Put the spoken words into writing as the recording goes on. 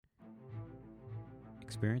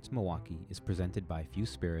Experience Milwaukee is presented by Fuse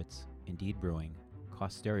Spirits, Indeed Brewing,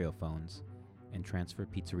 Cost Stereophones, and Transfer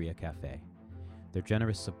Pizzeria Cafe. Their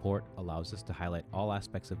generous support allows us to highlight all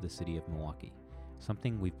aspects of the city of Milwaukee,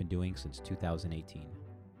 something we've been doing since 2018.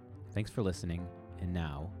 Thanks for listening, and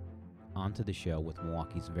now, on to the show with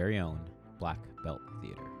Milwaukee's very own Black Belt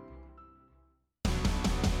Theater.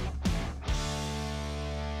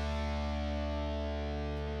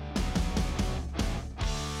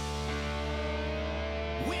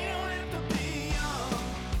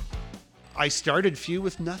 I started Few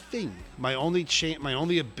with nothing. My only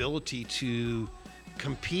ability to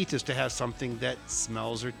compete is to have something that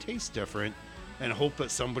smells or tastes different and hope that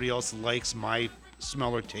somebody else likes my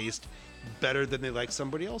smell or taste better than they like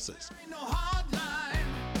somebody else's.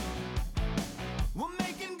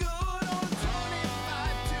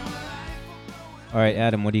 All right,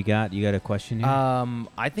 Adam, what do you got? You got a question here?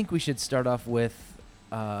 I think we should start off with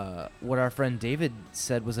what our friend David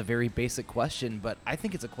said was a very basic question, but I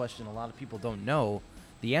think it's a question a lot of people don't know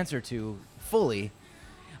the answer to fully.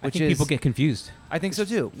 I think people get confused. I think so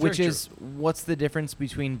too. Which true. is, what's the difference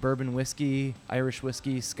between bourbon whiskey, Irish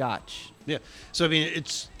whiskey, Scotch? Yeah. So, I mean,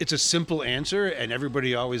 it's a simple answer, and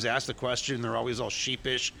everybody always asks the question. They're always all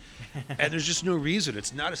sheepish, and there's just no reason.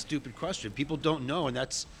 It's not a stupid question. People don't know, and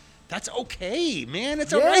that's okay, man.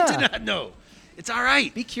 It's all right to not know. It's all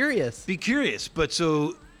right. Be curious. Be curious. But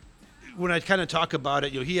so when I kind of talk about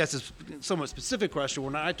it, he has this somewhat specific question.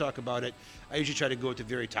 When I talk about it, I usually try to go at the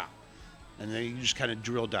very top. And then you just kind of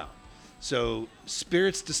drill down. So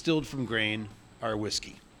spirits distilled from grain are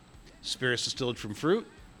whiskey. Spirits distilled from fruit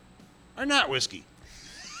are not whiskey.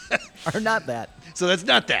 Or not that. So that's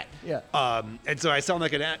not that. Yeah. And so I sound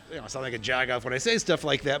like a jagoff when I say stuff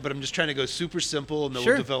like that, but I'm just trying to go super simple and then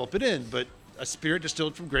Sure. we'll develop it in. But a spirit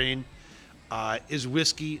distilled from grain is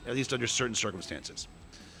whiskey, at least under certain circumstances.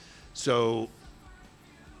 So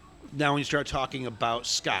now when you start talking about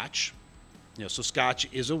Scotch, so Scotch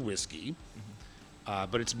is a whiskey,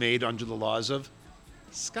 but it's made under the laws of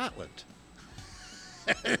Scotland.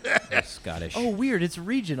 They're Scottish. Oh, weird. It's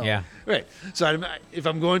regional. Yeah. Right. So if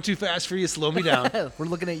I'm going too fast for you, slow me down. We're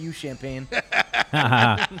looking at you, Champagne.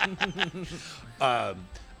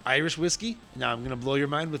 Irish whiskey. Now I'm going to blow your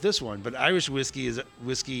mind with this one, but Irish whiskey is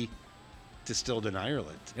whiskey distilled in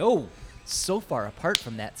Ireland. Oh, So far apart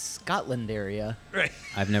from that Scotland area. Right.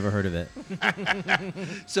 I've never heard of it.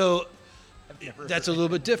 So that's a little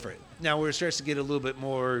bit different. Now where it starts to get a little bit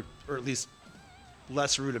more, or at least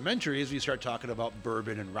less rudimentary, is we start talking about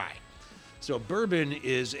bourbon and rye. So bourbon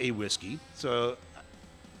is a whiskey. So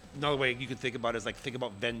another way you could think about it is think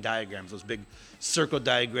about Venn diagrams, those big circle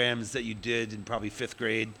diagrams that you did in probably 5th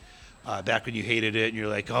grade, back when you hated it and you're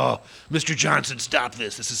like, oh, Mr. Johnson, stop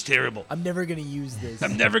this. This is terrible. I'm never going to use this.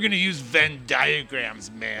 I'm never going to use Venn diagrams,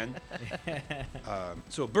 man.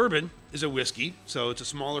 So bourbon is a whiskey. So it's a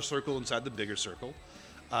smaller circle inside the bigger circle.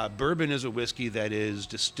 Bourbon is a whiskey that is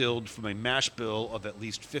distilled from a mash bill of at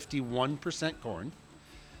least 51% corn.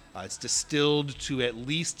 It's distilled to at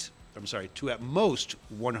most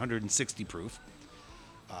 160 proof.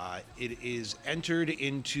 It is entered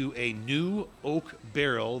into a new oak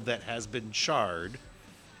barrel that has been charred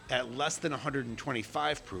at less than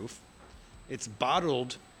 125 proof. It's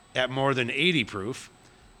bottled at more than 80 proof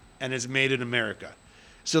and is made in America.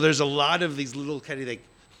 So there's a lot of these little kind of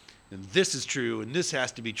and this is true, and this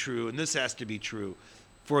has to be true, and this has to be true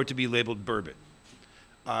for it to be labeled bourbon.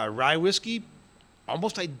 Rye whiskey,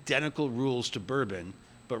 almost identical rules to bourbon,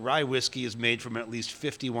 but rye whiskey is made from at least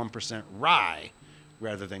 51% rye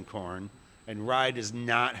rather than corn, and rye does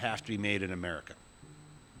not have to be made in America.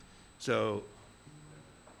 So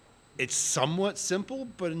it's somewhat simple,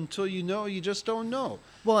 but until you know, you just don't know.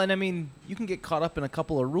 Well, and I mean, you can get caught up in a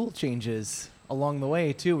couple of rule changes along the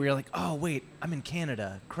way too, where you're like, oh wait, I'm in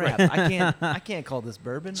Canada. Crap, I can't call this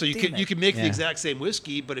bourbon. So you can make the exact same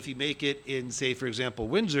whiskey, but if you make it in, say, for example,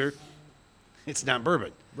 Windsor, it's not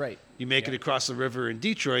bourbon. Right. You make it across the river in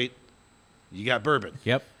Detroit, you got bourbon.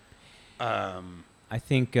 Yep. I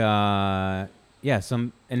think,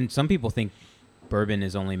 some people think bourbon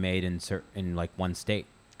is only made in one state.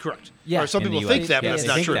 Correct. Yeah. Or some In the people US. think that, but Yeah, it's they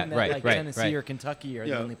not think true. that. Right. Tennessee or Kentucky are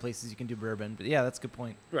Yeah. the only places you can do bourbon. But yeah, that's a good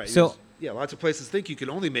point. Right. So- lots of places think you can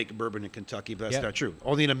only make bourbon in Kentucky, but that's Yeah. not true.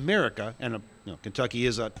 Only in America, and Kentucky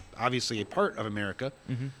is obviously a part of America.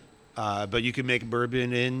 Mm-hmm. But you can make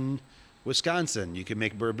bourbon in Wisconsin. You can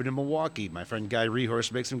make bourbon in Milwaukee. My friend Guy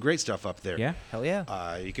Rehorst makes some great stuff up there. Yeah. Hell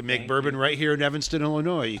yeah. You can make bourbon right here in Evanston,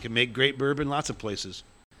 Illinois. You can make great bourbon lots of places.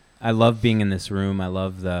 I love being in this room. I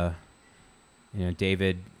love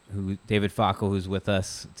David Fackel, who's with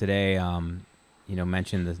us today.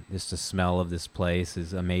 mention the smell of this place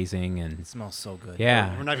is amazing, It and smells so good.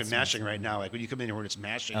 yeah, We're not even mashing right now. Like when you come in here when it's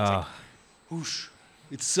mashing, it's like, whoosh.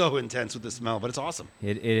 It's so intense with the smell, but it's awesome.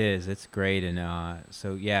 it is. It's great, and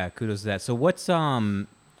so yeah, kudos to that. So what's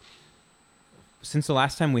since the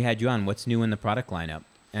last time we had you on, what's new in the product lineup?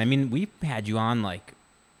 And I mean, we've had you on like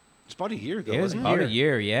It's about a year ago, it was wasn't about it? a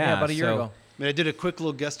year, yeah. Yeah, about a year So, ago. I mean, I did a quick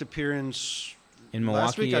little guest appearance in Milwaukee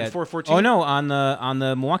last week on at- 414. Oh no, on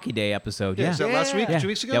the Milwaukee Day episode. Yeah, Yeah, is that last week? Yeah. 2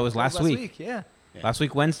 weeks ago? that was last week. Yeah. Last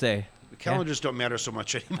week Wednesday. The calendars don't matter so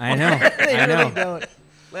much anymore. I know. They I know. really don't.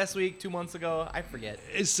 Last week, 2 months ago, I forget.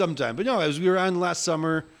 It's sometime. But no, as we were on last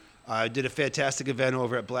summer, I did a fantastic event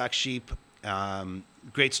over at Black Sheep.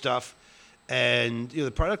 Great stuff. And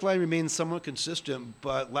the product line remains somewhat consistent,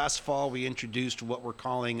 but last fall we introduced what we're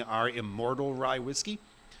calling our Immortal Rye Whiskey.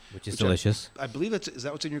 Which is Which delicious. I believe is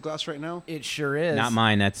that what's in your glass right now? It sure is. Not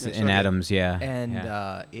mine. That's It's in okay. Adam's. Yeah. And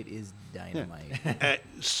yeah. it is dynamite.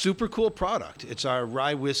 Super cool product. It's our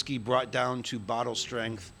rye whiskey brought down to bottle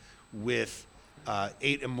strength with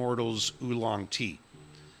 8 Immortals oolong tea.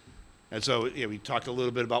 And so we talked a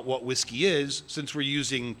little bit about what whiskey is. Since we're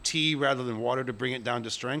using tea rather than water to bring it down to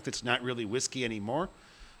strength, it's not really whiskey anymore.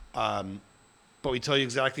 But we tell you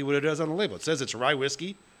exactly what it is on the label. It says it's rye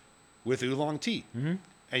whiskey with oolong tea. Mm-hmm.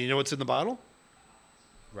 And you know what's in the bottle?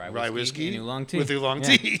 Rye whiskey and oolong tea. with oolong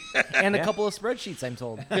Yeah. tea. And a couple of spreadsheets, I'm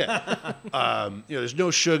told. There's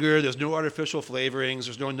no sugar, there's no artificial flavorings,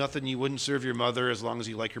 there's nothing you wouldn't serve your mother as long as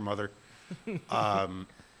you like your mother.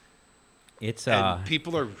 It's And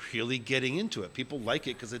people are really getting into it. People like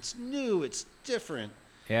it because it's new, it's different.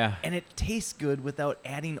 yeah. And it tastes good without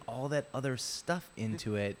adding all that other stuff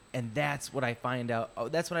into it. And that's what I find out. Oh,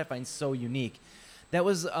 that's what I find so unique. That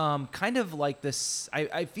was kind of like this.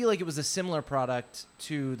 I feel like it was a similar product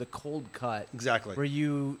to the cold cut. Exactly. Where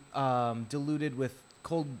you diluted with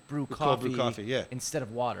cold brew With coffee, cold brew coffee, yeah. instead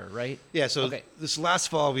of water, right? Yeah, so Okay. this last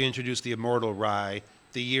fall we introduced the Immortal Rye.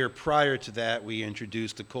 The year prior to that, we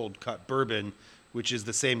introduced the Cold Cut Bourbon, which is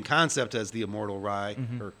the same concept as the Immortal Rye,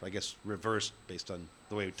 or I guess reversed based on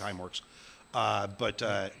the way time works. But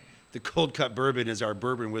the Cold Cut Bourbon is our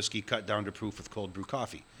bourbon whiskey cut down to proof with cold brew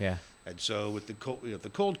coffee. Yeah. And so with the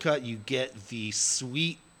cold cut, you get the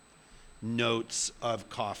sweet notes of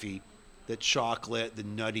coffee, the chocolate, the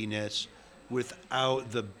nuttiness,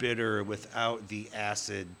 without the bitter, without the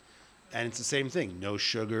acid. And it's the same thing. No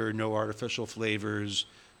sugar, no artificial flavors,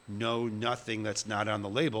 nothing that's not on the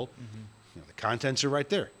label. Mm-hmm. The contents are right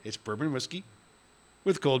there. It's bourbon whiskey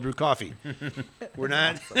with cold brew coffee. We're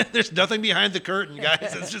not, there's nothing behind the curtain,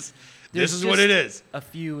 guys. It's just, this is what it is. A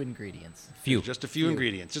few ingredients. Few. Just a few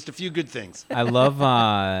ingredients, just a few good things. I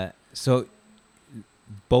love so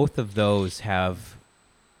both of those have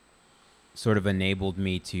sort of enabled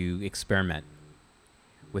me to experiment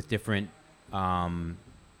with different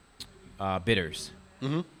bitters.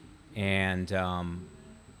 Mm-hmm. And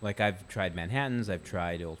like I've tried Manhattans, I've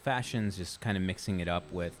tried Old Fashions, just kind of mixing it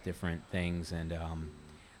up with different things, and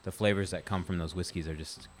the flavors that come from those whiskeys are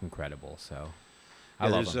just incredible. So I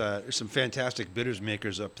love them. There's some fantastic bitters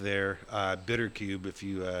makers up there. Bitter Cube, if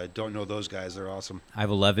you don't know those guys, they're awesome. I have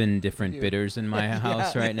 11 different You. bitters in my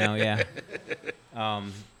house Yeah. right now. Yeah.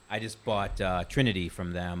 I just bought Trinity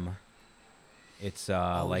from them. It's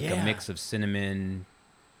like yeah. a mix of cinnamon,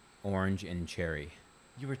 orange, and cherry.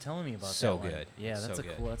 You were telling me about So that one. good. Yeah, that's So a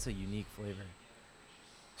good. cool. That's a unique flavor.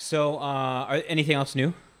 So, anything else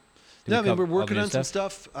new? Did No, we I mean, cover we're all the working new on some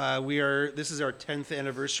stuff. This is our 10th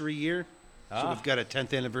anniversary year. So Ah. we've got a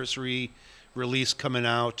 10th anniversary release coming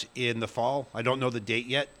out in the fall. I don't know the date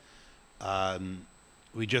yet.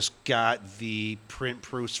 We just got the print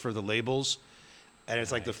proofs for the labels. And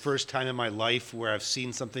it's like the first time in my life where I've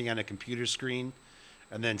seen something on a computer screen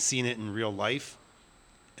and then seen it in real life.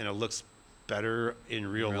 And it looks better in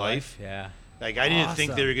real life. Yeah. Like, I didn't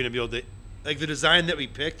think they Awesome. were going to be able to, like, the design that we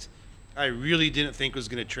picked, I really didn't think was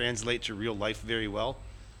going to translate to real life very well.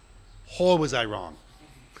 Oh, was I wrong?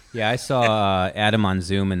 Yeah, I saw Adam on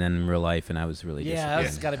Zoom and then in real life, and I was really Yeah,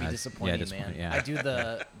 that's disappointed. got to be I was- disappointing, man. disappointed, Yeah. I do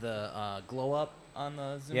the glow up on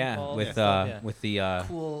the Zoom Yeah, calls with and stuff, yeah. with the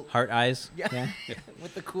Cool- heart eyes. Yeah.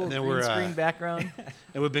 with the cool And then green we're, screen background.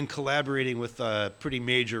 And we've been collaborating with a pretty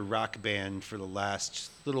major rock band for the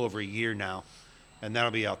last little over a year now. And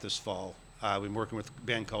that'll be out this fall. We've been working with a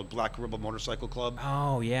band called Black Rebel Motorcycle Club.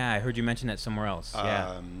 Oh yeah, I heard you mention that somewhere else.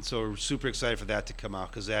 Yeah. So we're super excited for that to come out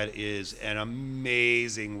because that is an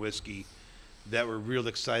amazing whiskey that we're real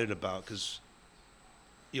excited about because,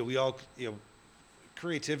 we all,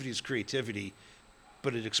 creativity is creativity,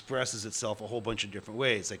 but it expresses itself a whole bunch of different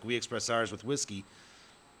ways. Like we express ours with whiskey,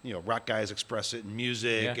 rock guys express it in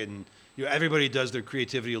music, Yeah. and everybody does their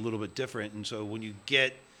creativity a little bit different. And so when you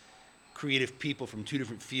get creative people from two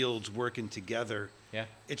different fields working together, Yeah.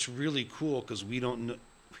 it's really cool because we don't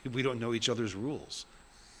know each other's rules.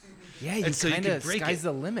 Yeah, you And so you kind can of break sky's it.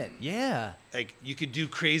 the limit. Yeah. Like you could do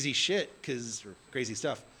crazy shit or crazy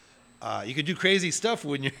stuff. You could do crazy stuff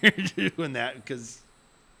when you're doing that because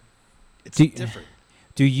it's different.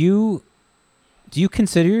 Do you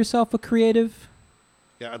consider yourself a creative?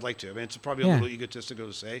 Yeah, I'd like to. I mean, it's probably a Yeah. little egotistical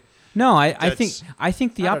to say. No, I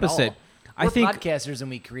think the Not at all. opposite. I We're think podcasters and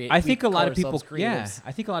we create. I think we a lot call of people ourselves yeah, creatives.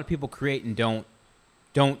 I think a lot of people create and don't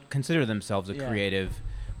consider themselves a Yeah. creative.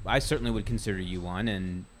 I certainly would consider you one,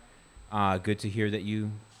 and good to hear that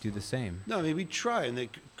you do the same. No, I mean, we try, and the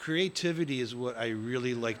creativity is what I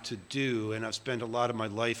really like to do, and I've spent a lot of my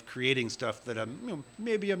life creating stuff that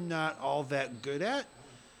maybe I'm not all that good at,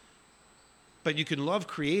 but you can love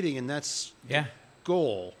creating, and that's Yeah. the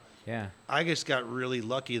goal. Yeah. I just got really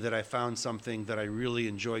lucky that I found something that I really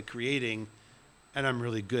enjoy creating, and I'm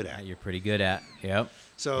really good at. That you're pretty good at. Yep.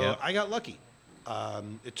 So Yep. I got lucky.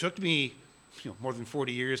 It took me more than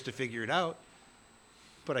 40 years to figure it out,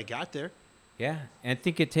 but I got there. Yeah, and I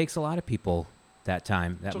think it takes a lot of people that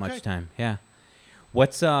It's much okay. time. Yeah.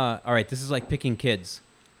 What's all right? This is like picking kids.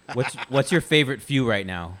 What's your favorite few right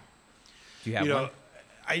now? Do you have one?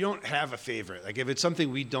 I don't have a favorite. Like if it's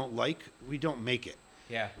something we don't like, we don't make it.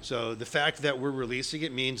 Yeah. So the fact that we're releasing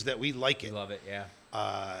it means that we like I it. love it. Yeah.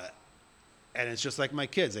 And it's just like my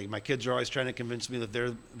kids. Like my kids are always trying to convince me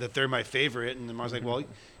that they're my favorite, and I was like, well,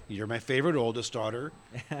 you're my favorite oldest daughter,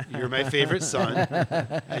 you're my favorite son,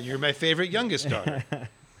 and you're my favorite youngest daughter.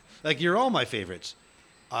 Like you're all my favorites.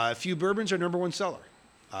 Few bourbons are #1 seller.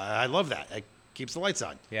 I love that. It keeps the lights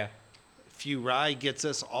on. Yeah. Few rye gets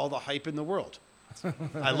us all the hype in the world.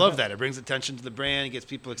 I love that. It brings attention to the brand. It gets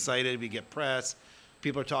people excited. We get press.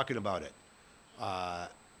 People are talking about it.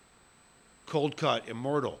 Cold Cut,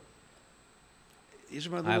 Immortal. These are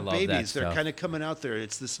my I little love that babies. They're stuff. kind of coming out there.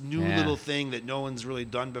 It's this new Yeah. little thing that no one's really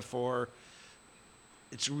done before.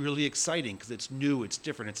 It's really exciting because it's new. It's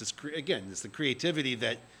different. It's this, again, it's the creativity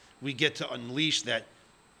that we get to unleash that,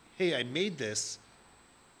 hey, I made this,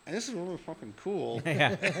 and this is really fucking cool.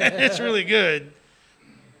 Yeah. It's really good.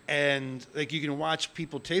 And like you can watch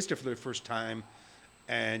people taste it for the first time,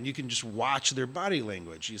 and you can just watch their body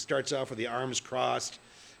language. He starts off with the arms crossed,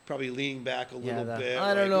 probably leaning back a little bit.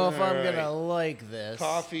 I don't like, know if "All I'm right, gonna like this.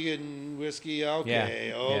 coffee and whiskey. Okay,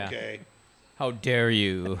 Yeah. okay. How dare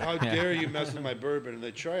you? How dare you mess with my bourbon? And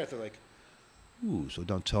they try it. They're like, ooh, so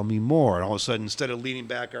don't tell me more. And all of a sudden, instead of leaning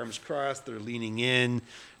back, arms crossed, they're leaning in.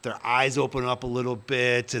 Their eyes open up a little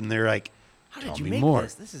bit, and they're like, How tell did you me make more.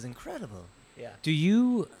 this? This is incredible. Yeah. Do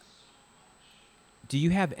you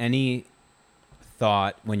have any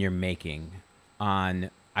thought when you're making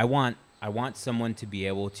on I want someone to be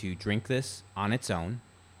able to drink this on its own,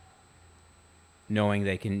 knowing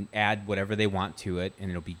they can add whatever they want to it and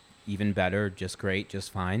it'll be even better, just great,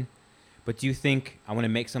 just fine. But do you think I want to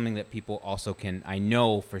make something that people also can, I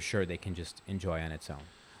know for sure they can just enjoy on its own?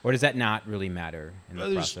 Or does that not really matter in the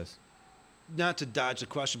Well, there's- process? not to dodge the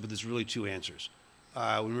question, but there's really two answers.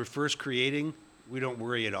 When we're first creating, we don't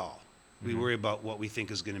worry at all. We worry about what we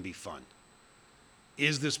think is going to be fun.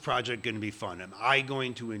 Is this project going to be fun? Am I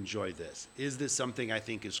going to enjoy this? Is this something I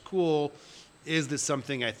think is cool? Is this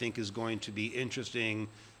something I think is going to be interesting?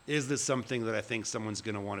 Is this something that I think someone's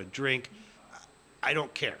going to want to drink? I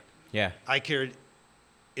don't care. Yeah. I cared,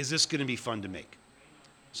 is this going to be fun to make?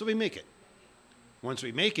 So we make it. Once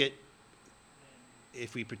we make it,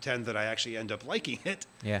 if we pretend that I actually end up liking it.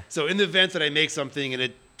 Yeah. So in the event that I make something and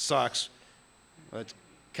it sucks, well, that's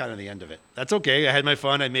kind of the end of it. That's okay. I had my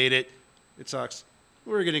fun. I made it. It sucks.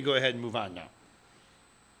 We're going to go ahead and move on now.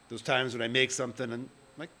 Those times when I make something and I'm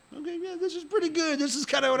like, okay, yeah, this is pretty good. This is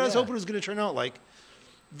kind of what I was hoping it was going to turn out like.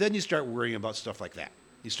 Then you start worrying about stuff like that.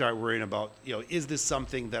 You start worrying about, is this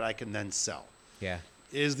something that I can then sell? Yeah.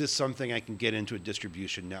 Is this something I can get into a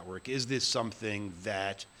distribution network? Is this something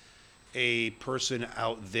that a person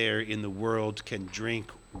out there in the world can drink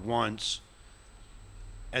once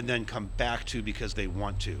and then come back to because they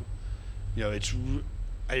want to?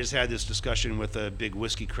 I just had this discussion with a big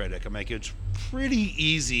whiskey critic. I'm like, it's pretty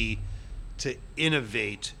easy to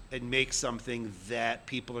innovate and make something that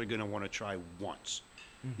people are going to want to try once.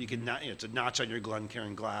 You can not, it's a notch on your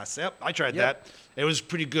Glencairn glass. Yep, I tried that. It was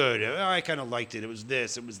pretty good. I kind of liked it. It was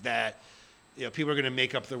this, it was that. People are going to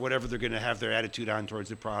make up whatever they're going to have their attitude on towards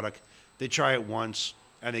the product. They try it once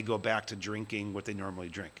and they go back to drinking what they normally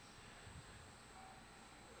drink.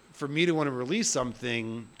 For me to want to release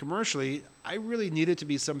something commercially, I really need it to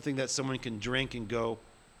be something that someone can drink and go,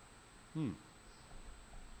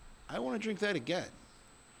 I want to drink that again.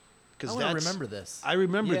 I want to remember this. I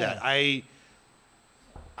remember Yeah. that. I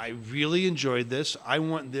really enjoyed this. I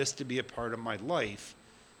want this to be a part of my life,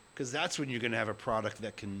 because that's when you're going to have a product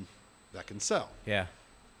that can sell. Yeah.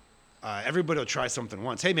 Everybody will try something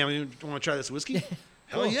once. Hey, man, you want to try this whiskey?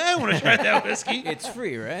 Hell yeah, I want to try that whiskey. It's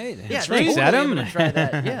free, right? Yeah, It's totally, free. I'm gonna try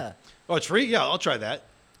that. Yeah. Oh, it's free? Yeah, I'll try that.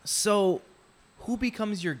 So, who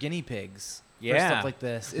becomes your guinea pigs for Yeah. stuff like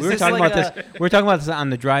this? We were talking about this. We were talking about this on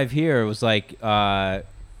the drive here. It was like,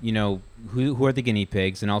 you know, who are the guinea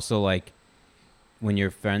pigs, and also like, when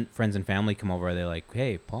your friends and family come over, are they like,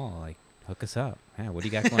 hey, Paul, like, hook us up? Yeah, what do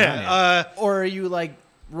you got going on here? Or are you like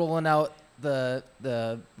rolling out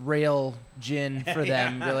the rail gin for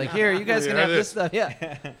them? You're like, here, you guys can Yeah, have it this is. stuff.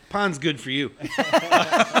 Yeah. Pond's good for you.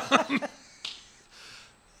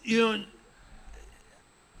 You know,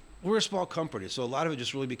 we're a small company, so a lot of it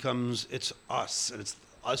just really becomes it's us, and it's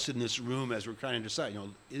us in this room as we're trying to decide. You know,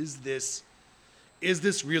 is this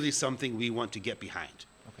really something we want to get behind?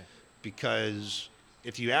 Okay. Because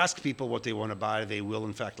if you ask people what they want to buy, they will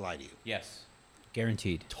in fact lie to you. Yes.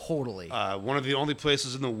 Guaranteed. Totally. One of the only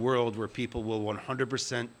places in the world where people will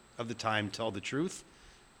 100% of the time tell the truth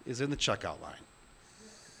is in the checkout line.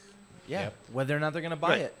 yeah. Yep. Whether or not they're gonna buy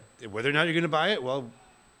Right. it. Whether or not you're going to buy it, well,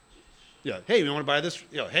 yeah. Hey, you want to buy this?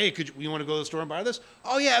 You know, hey, you want to go to the store and buy this?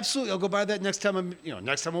 Oh yeah, absolutely. I'll go buy that next time.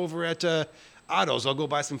 Next time over at Otto's, I'll go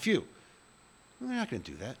buy some few. Well, they're not going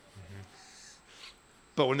to do that.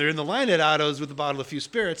 But when they're in the line at Otto's with a bottle of Few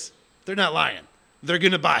Spirits, they're not lying. They're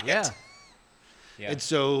going to buy it. Yeah. Yeah. And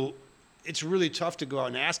so it's really tough to go out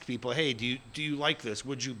and ask people, hey, do you like this?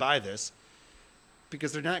 Would you buy this?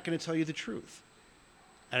 Because they're not going to tell you the truth.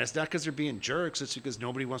 And it's not because they're being jerks. It's because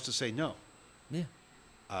nobody wants to say no. Yeah.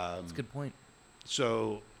 That's a good point.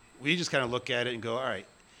 So we just kind of look at it and go, all right,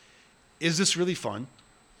 is this really fun?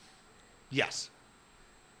 Yes.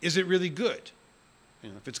 Is it really good?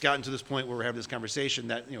 If it's gotten to this point where we're having this conversation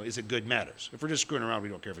that, is it good matters. If we're just screwing around, we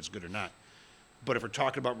don't care if it's good or not. But if we're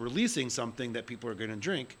talking about releasing something that people are going to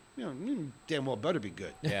drink, damn well better be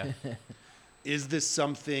good. Yeah. Is this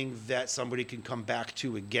something that somebody can come back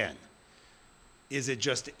to again? Is it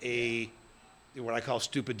just what I call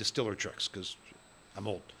stupid distiller tricks? Because I'm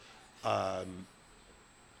old.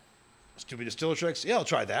 Stupid distiller tricks? Yeah, I'll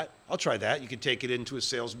try that. You can take it into a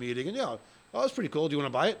sales meeting and, oh, that's pretty cool. Do you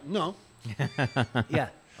want to buy it? No. Yeah.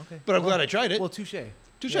 Okay. But I'm glad I tried it. Well, touche.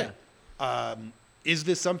 Touche. Yeah. Is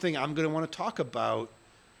this something I'm going to want to talk about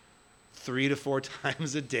 3 to 4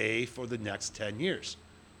 times a day for the next 10 years?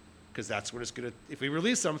 Because that's what it's going to, if we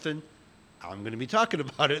release something, I'm going to be talking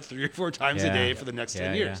about it 3 or 4 times a Yeah. day for the next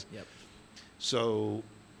 10 Yeah, years. Yep. So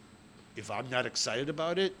if I'm not excited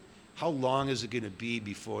about it, how long is it going to be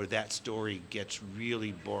before that story gets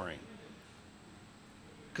really boring?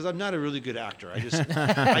 Because I'm not a really good actor.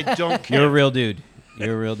 I don't care. You're a real dude.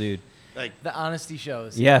 You're a real dude. Like, The honesty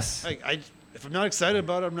shows. Yes. if I'm not excited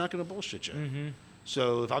about it, I'm not going to bullshit you. Mm-hmm.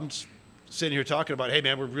 So if I'm sitting here talking about, hey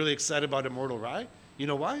man, we're really excited about Immortal Rye. You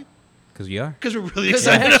know why? Because you are. Because we're really 'Cause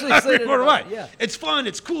I'm excited actually about excited Immortal about Rye. it, yeah. It's fun.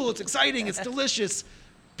 It's cool. It's exciting. It's delicious.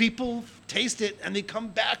 People taste it and they come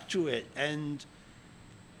back to it, and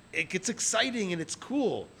it gets exciting and it's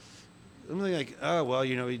cool. I'm like, oh well,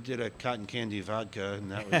 we did a cotton candy vodka,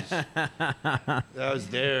 and that was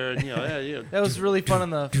there, and yeah. That was really fun on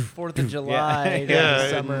the 4th of July. Yeah, during the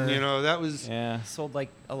summer. and, that was Yeah. Sold like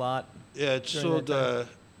a lot. yeah. It during sold. that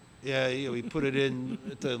We put it in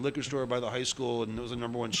at the liquor store by the high school, and it was the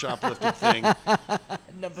 #1 shoplifted thing.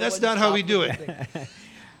 That's not how we do it.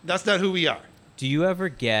 That's not who we are. Do you ever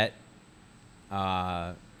get?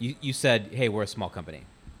 You said, hey, we're a small company,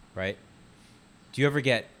 right? Do you ever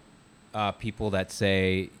get people that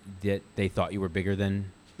say that they thought you were bigger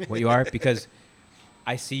than what you are? Because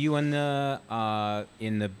I see you in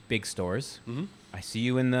the big stores. Mhm. I see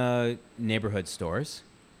you in the neighborhood stores.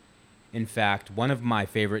 In fact, one of my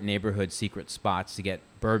favorite neighborhood secret spots to get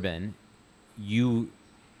bourbon, you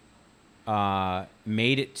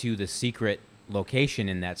made it to the secret location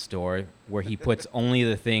in that store where he puts only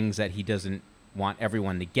the things that he doesn't want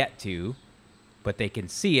everyone to get to, but they can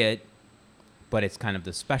see it, but it's kind of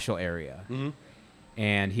the special area. Mm-hmm.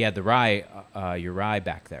 And he had the rye, your rye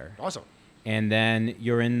back there. Awesome. And then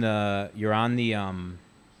you're on the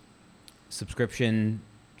subscription,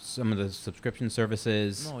 some of the subscription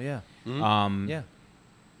services. Oh yeah. Mm-hmm. Yeah.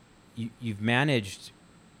 You've managed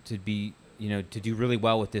to be, to do really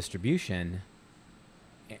well with distribution.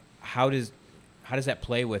 How does that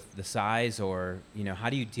play with the size, or how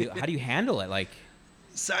do you handle it? Like,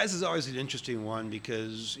 Size is always an interesting one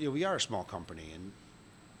because we are a small company, and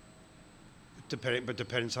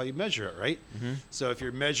depends how you measure it, right? Mhm. So if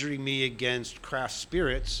you're measuring me against craft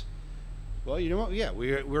spirits, Well, you know what? Yeah,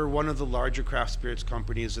 we're one of the larger craft spirits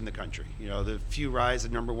companies in the country. You know, the Few Rye is the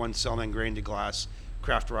number one selling grain to glass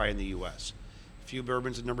craft rye in the U.S. Few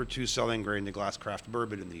Bourbon's the number two selling grain to glass craft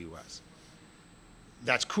bourbon in the U.S.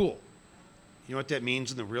 That's cool. You know what that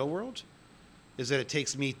means in the real world? Is that it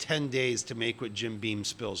takes me 10 days to make what Jim Beam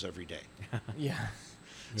spills every day. Yeah.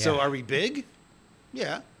 So are we big?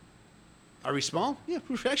 Yeah. Are we small? Yeah,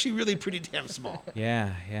 we're actually really pretty damn small.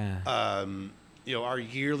 Yeah, yeah. You know, our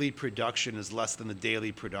yearly production is less than the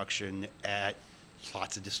daily production at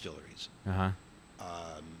lots of distilleries. Uh-huh.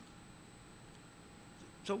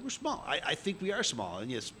 So we're small. I think we are small. And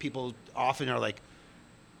yes, people often are like,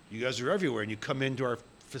 you guys are everywhere. And you come into our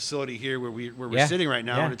facility here where we're Yeah, sitting right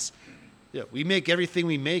now, yeah. and it's, yeah, we make everything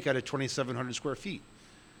we make out of 2,700 square feet.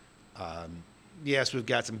 Yes, we've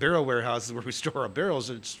got some barrel warehouses where we store our barrels.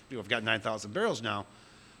 It's, you know, we've got 9,000 barrels now.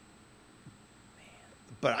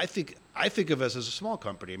 But I think of us as a small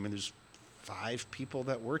company. I mean, there's 5 people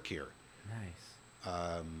that work here.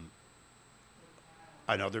 Nice.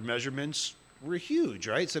 On other measurements, we're huge,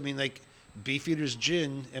 right? So I mean, like, Beefeater's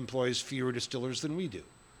Gin employs fewer distillers than we do.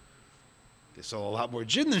 They sell a lot more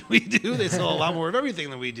gin than we do. They sell a lot more of everything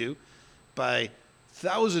than we do, by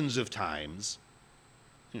thousands of times.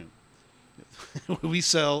 You know, we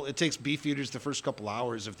sell. It takes Beefeaters the first couple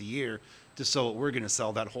hours of the year to sell what we're going to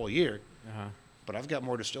sell that whole year. Uh-huh. But I've got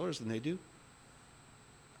more distillers than they do.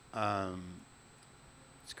 It's You know,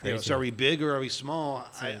 crazy. so are we big or are we small?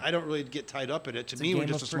 I don't really get tied up in it. To It's a me, we're game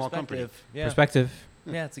just of a small company. perspective. Yeah. Perspective.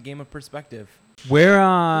 Yeah, it's a game of perspective. Where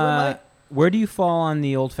am I? where do you fall on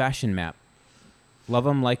the old fashioned map? Love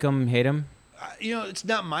them, like them, hate them? You know, it's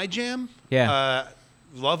not my jam. Yeah.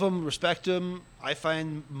 Love them, respect them. I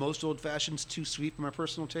find most old fashions too sweet for my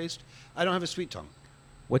personal taste. I don't have a sweet tongue.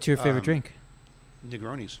 What's your favorite drink?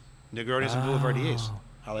 Negronis. Negronis and Boulevardiers. Oh.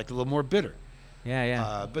 I like a little more bitter. Yeah,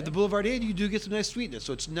 yeah. But the Boulevardier, you do get some nice sweetness.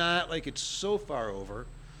 So it's not like it's so far over.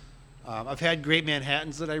 I've had great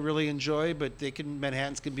Manhattans that I really enjoy, but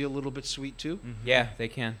Manhattans can be a little bit sweet too. Yeah, they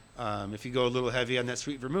can. If you go a little heavy on that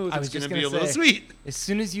sweet vermouth, I it's was going just to be a gonna little say, sweet. As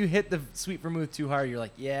soon as you hit the sweet vermouth too hard, you're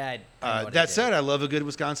like, yeah. I know what I That did. said, I love a good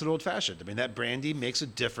Wisconsin old fashioned. I mean, that brandy makes a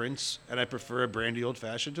difference, and I prefer a brandy old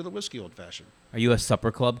fashioned to the whiskey old fashioned. Are you a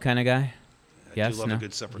supper club kind of guy? I Yes, do love no? a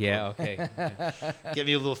good supper Yeah, club. okay. Get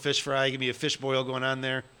me a little fish fry, give me a fish boil going on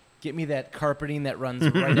there. Get me that carpeting that runs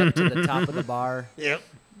right up to the top of the bar. Yep.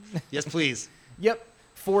 Yes, please. Yep.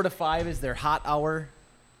 4 to 5 is their hot hour.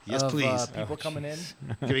 Yes, of, please. people coming in.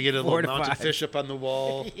 Can we get a 4 little to mounted 5. fish up on the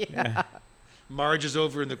wall? Yeah. Marge is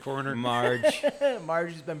over in the corner. Marge.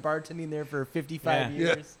 Margie's been bartending there for 55 Yeah.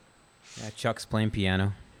 years. Yeah, Chuck's playing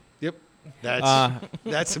piano. Yep. That's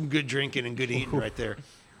that's some good drinking and good eating right there.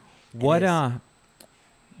 What is.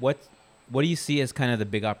 what do you see as kind of the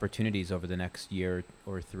big opportunities over the next year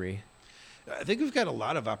or 3? I think we've got a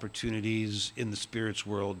lot of opportunities in the spirits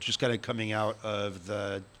world, just kind of coming out of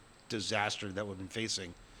the disaster that we've been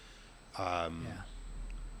facing. Yeah.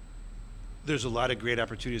 There's a lot of great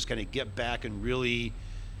opportunities to kind of get back and really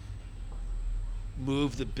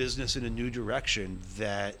move the business in a new direction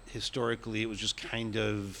that historically it was just kind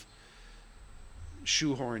of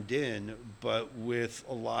shoehorned in, but with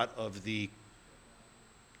a lot of the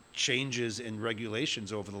changes in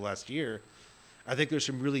regulations over the last year, I think there's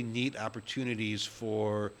some really neat opportunities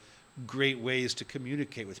for great ways to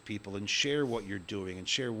communicate with people and share what you're doing and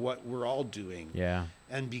share what we're all doing Yeah.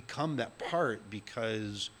 and become that part,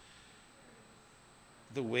 because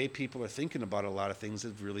the way people are thinking about a lot of things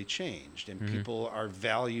have really changed, and people are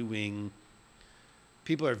valuing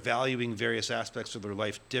various aspects of their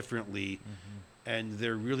life differently, and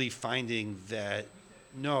they're really finding that,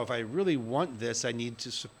 no, if I really want this, I need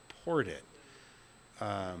to support it.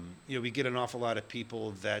 You know, we get an awful lot of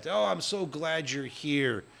people that, oh, I'm so glad you're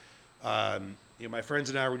here. You know, my friends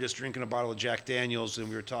and I were just drinking a bottle of Jack Daniels, and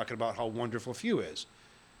we were talking about how wonderful Few is.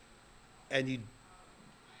 And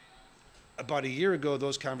about a year ago,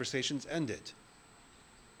 those conversations ended.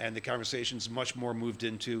 And the conversations much more moved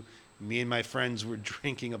into me and my friends were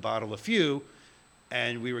drinking a bottle of Few,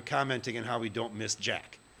 and we were commenting on how we don't miss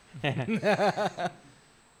Jack.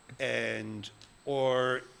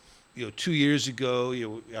 Or, you know, 2 years ago,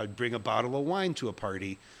 you know, I'd bring a bottle of wine to a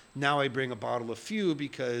party. Now I bring a bottle of Few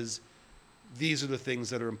because these are the things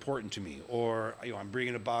that are important to me. Or, you know, I'm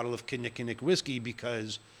bringing a bottle of Kinnikinnick whiskey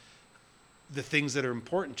because the things that are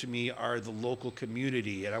important to me are the local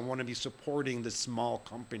community, and I want to be supporting the small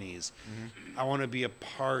companies. I want to be a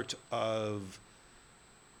part of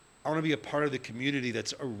the community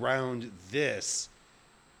that's around this.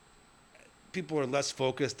 People are less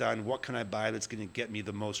focused on what can I buy that's going to get me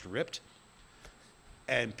the most ripped,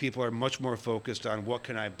 and people are much more focused on what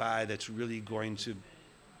can I buy that's really going to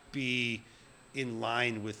be in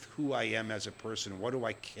line with who I am as a person. What do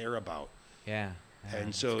I care about? Yeah.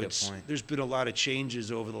 And so there's been a lot of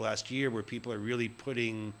changes over the last year where people are really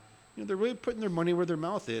putting, they're really putting their money where their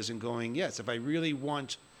mouth is and going, yes, if I really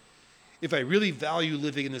value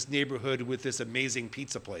living in this neighborhood with this amazing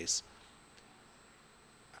pizza place,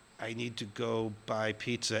 I need to go buy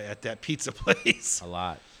pizza at that pizza place. A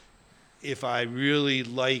lot. If I really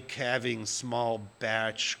like having small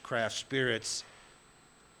batch craft spirits,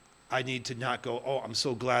 I need to not go, oh, I'm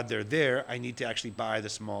so glad they're there. I need to actually buy the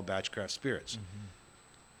small batch craft spirits.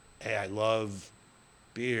 Mm-hmm. Hey, I love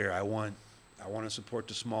beer. I want to support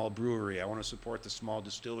the small brewery. I want to support the small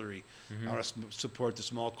distillery. Mm-hmm. I want to support the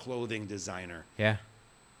small clothing designer. Yeah.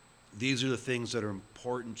 These are the things that are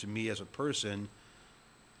important to me as a person,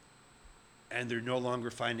 and they're no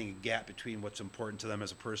longer finding a gap between what's important to them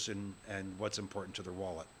as a person and what's important to their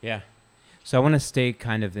wallet. Yeah. So I want to stay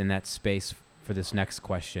kind of in that space for this next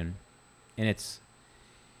question. And it's,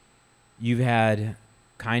 you've had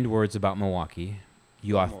kind words about Milwaukee.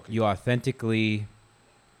 You authentically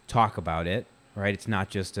talk about it, right? It's not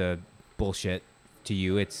just a bullshit to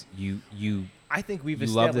you. It's you. I think we've love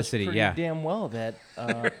the established city. pretty Yeah. damn well that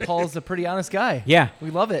Paul's a pretty honest guy. Yeah. We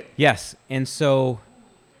love it. Yes. And so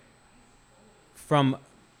from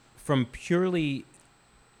purely,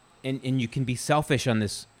 and you can be selfish on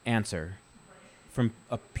this answer, from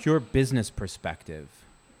a pure business perspective,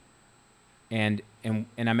 and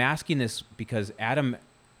I'm asking this because Adam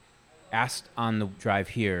asked on the drive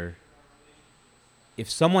here, if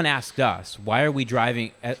someone asked us, why are we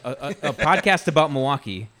driving a podcast about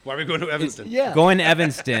Milwaukee? Why are we going to Evanston? Yeah. Going to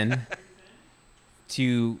Evanston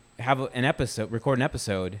to have record an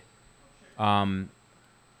episode. Our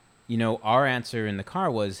answer in the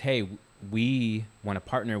car was, hey, we want to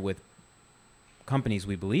partner with companies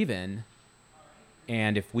we believe in,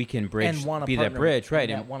 and if we can be that bridge, right?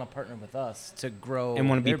 And want to partner with us to grow and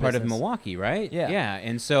want to be part of business. Milwaukee, right? Yeah. Yeah.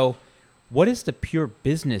 And so, what is the pure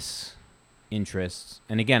business interests?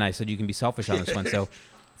 And again, I said you can be selfish on this one. So,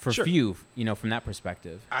 for Sure. few, from that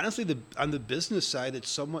perspective. Honestly, on the business side, it's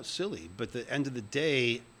somewhat silly. But at the end of the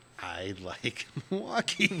day, I like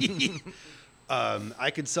Milwaukee.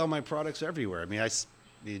 I could sell my products everywhere. I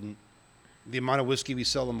mean, the amount of whiskey we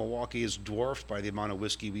sell in Milwaukee is dwarfed by the amount of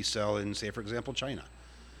whiskey we sell in, say, for example, China.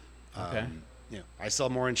 Okay. I sell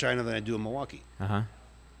more in China than I do in Milwaukee. Uh-huh.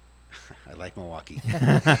 I like Milwaukee.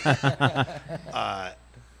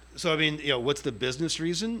 So, I mean, what's the business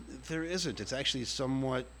reason? There isn't. It's actually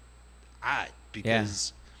somewhat odd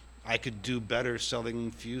because I could do better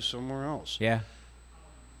selling few somewhere else. Yeah.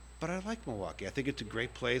 But I like Milwaukee. I think it's a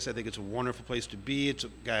great place. I think it's a wonderful place to be. It's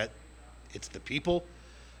the people.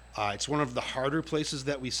 It's one of the harder places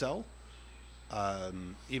that we sell,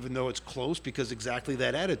 even though it's close, because exactly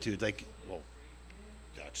that attitude. Like, well,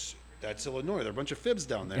 that's Illinois. There are a bunch of fibs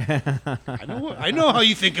down there. I know how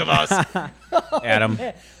you think of us. Adam.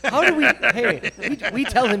 How do we? Hey, we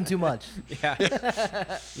tell him too much. Yeah.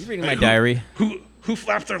 You reading my diary? Who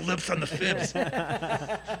flaps their lips on the fibs?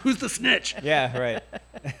 Who's the snitch? Yeah, right.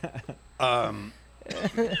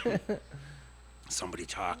 Somebody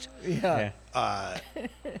talked. Yeah. But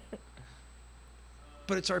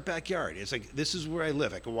it's our backyard. It's like, this is where I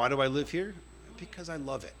live. Like, why do I live here? Because I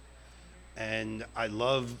love it. And I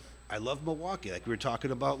love Milwaukee. Like we were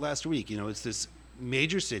talking about last week. It's this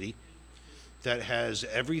major city that has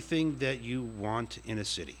everything that you want in a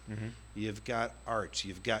city. Mm-hmm. You've got arts,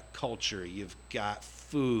 you've got culture, you've got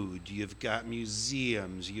food, you've got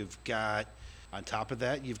museums, you've got, on top of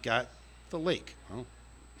that, you've got the lake. Well,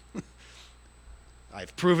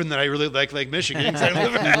 I've proven that I really like Lake Michigan because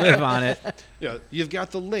I live on it. You've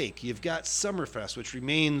got the lake, you've got Summerfest, which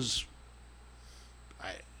remains,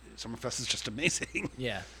 Summerfest is just amazing.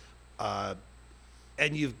 Yeah.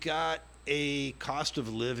 And you've got a cost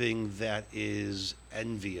of living that is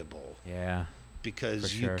enviable. Yeah.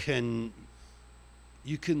 Because for sure.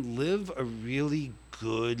 you can live a really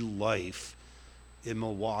good life in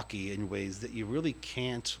Milwaukee in ways that you really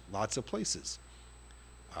can't lots of places.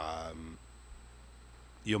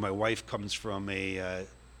 My wife comes from a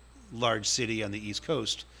large city on the East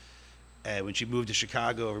Coast, and when she moved to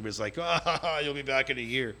Chicago, everybody's like, "Oh, you'll be back in a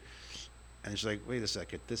year," and she's like, "Wait a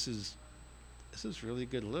second, this is really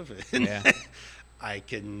good living." Yeah. I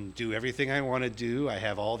can do everything I want to do. I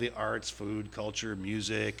have all the arts, food, culture,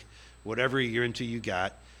 music, whatever you're into, you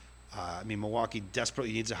got. Milwaukee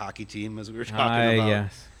desperately needs a hockey team, as we were talking about.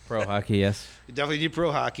 Yes. Pro hockey, yes. You definitely need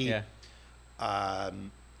pro hockey. Yeah.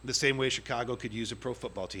 The same way Chicago could use a pro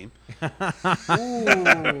football team.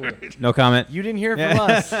 Ooh. No comment. You didn't hear it from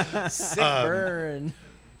us. Sick burn.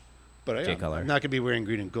 But I J am. color. I'm not going to be wearing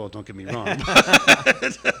green and gold. Don't get me wrong.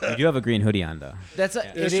 You do have a green hoodie on, though. That's It's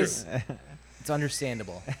it true. is. It's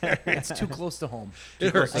understandable. It's too close to home.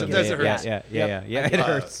 It hurts. I get Sometimes it. it hurts. Yeah. It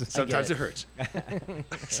hurts. Sometimes it. it hurts.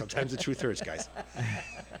 Sometimes the truth hurts, guys.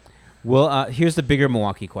 Well, here's the bigger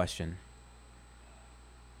Milwaukee question.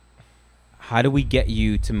 How do we get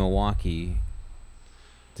you to Milwaukee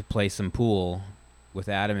to play some pool with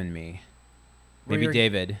Adam and me? Where Maybe you're-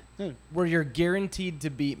 David, Where you're guaranteed to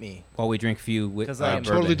beat me. while we drink few with 'Cause I I am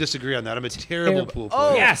bourbon. totally disagree on that. I'm a terrible pool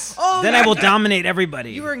player. Oh, Yes. Oh, then yeah. I will dominate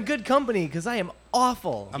everybody. You are in good company because I am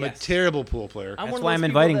awful. I'm Yes. a terrible pool player. That's one of why those I'm people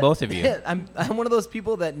inviting that- both of you. I'm one of those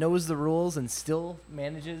people that knows the rules and still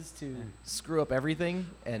manages to screw up everything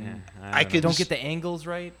and I could don't get the angles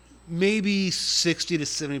right. Maybe 60 to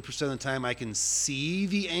 70% of the time I can see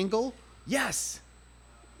the angle, Yes.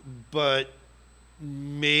 but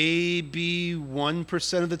maybe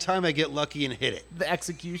 1% of the time I get lucky and hit it. The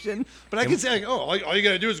execution. But I can say, like, all you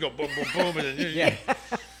got to do is go boom, boom, boom. And then, Yeah.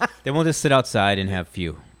 Then we'll just sit outside and have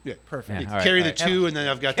few. yeah. Perfect. Yeah, all right, Carry all the right. two, and then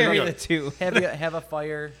I've got Carry the the two. Have a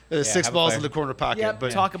fire. six have a balls fire. in the corner pocket. Yep.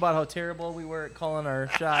 But Talk about how terrible we were at calling our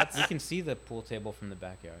shots. You can see the pool table from the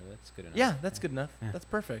backyard. That's good enough. Yeah, that's good enough. Yeah. That's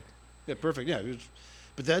perfect. yeah, perfect. Yeah,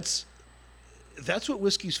 but that's what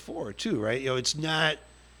whiskey's for too, right? You know, it's not.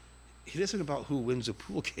 It isn't about who wins a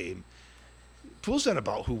pool game. Pool's not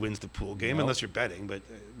about who wins the pool game, No. unless you're betting. But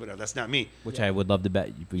whatever, that's not me. Which I would love to bet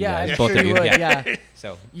you Yeah, guys, I'm both sure of you you. would. Yeah. Yeah.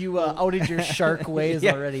 So You outed your shark ways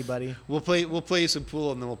Yeah. already, buddy. We'll play some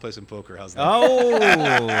pool, and then we'll play some poker. How's that?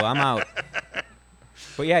 Oh, I'm out.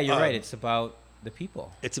 But yeah, you're right. It's about the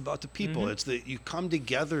people. It's about the people. Mm-hmm. It's that you come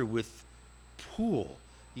together with pool.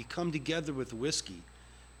 You come together with whiskey,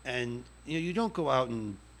 and you don't go out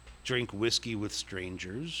and drink whiskey with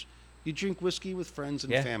strangers. You drink whiskey with friends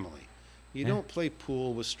and Yeah. family. You Yeah. don't play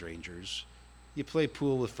pool with strangers. You play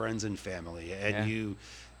pool with friends and family, and Yeah. you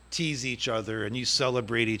tease each other and you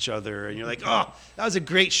celebrate each other, and you're like, "Oh, that was a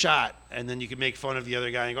great shot," and then you can make fun of the other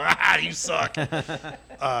guy and go, "Ah, you suck." But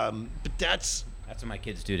that's That's what my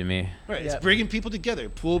kids do to me. right. Yeah. It's bringing people together.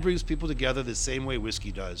 Pool brings people together the same way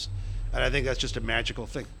whiskey does, and I think that's just a magical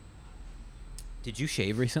thing. Did you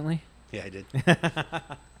shave recently? Yeah, I did.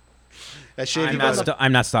 I shaved I'm about not,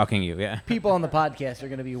 I'm not stalking you. Yeah. People on the podcast are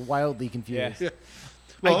going to be wildly confused. Yeah.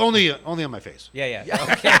 Well, only on my face. Yeah.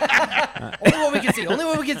 Only what we can see. Only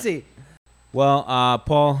what we can see. Well,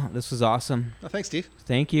 Paul, this was awesome. Oh, thanks, Steve.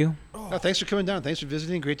 Thank you. Oh, thanks for coming down. Thanks for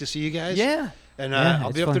visiting. Great to see you guys. Yeah. And Yeah, I'll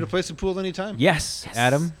it's be up fun. there to play some pool anytime. Yes,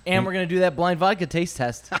 Adam. And we're going to do that blind vodka taste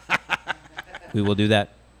test. We will do that.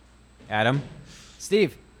 Adam,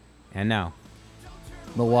 Steve, and now.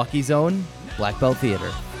 Milwaukee's own Black Belt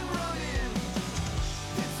Theater.